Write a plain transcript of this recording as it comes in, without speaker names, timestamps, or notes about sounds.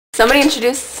Somebody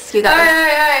introduce you guys.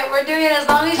 Alright. We're doing As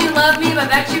Long As You Love Me by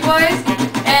Backstreet Boys.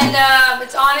 And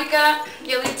it's Anika,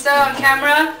 Yalitza on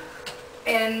camera,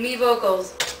 and me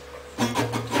vocals.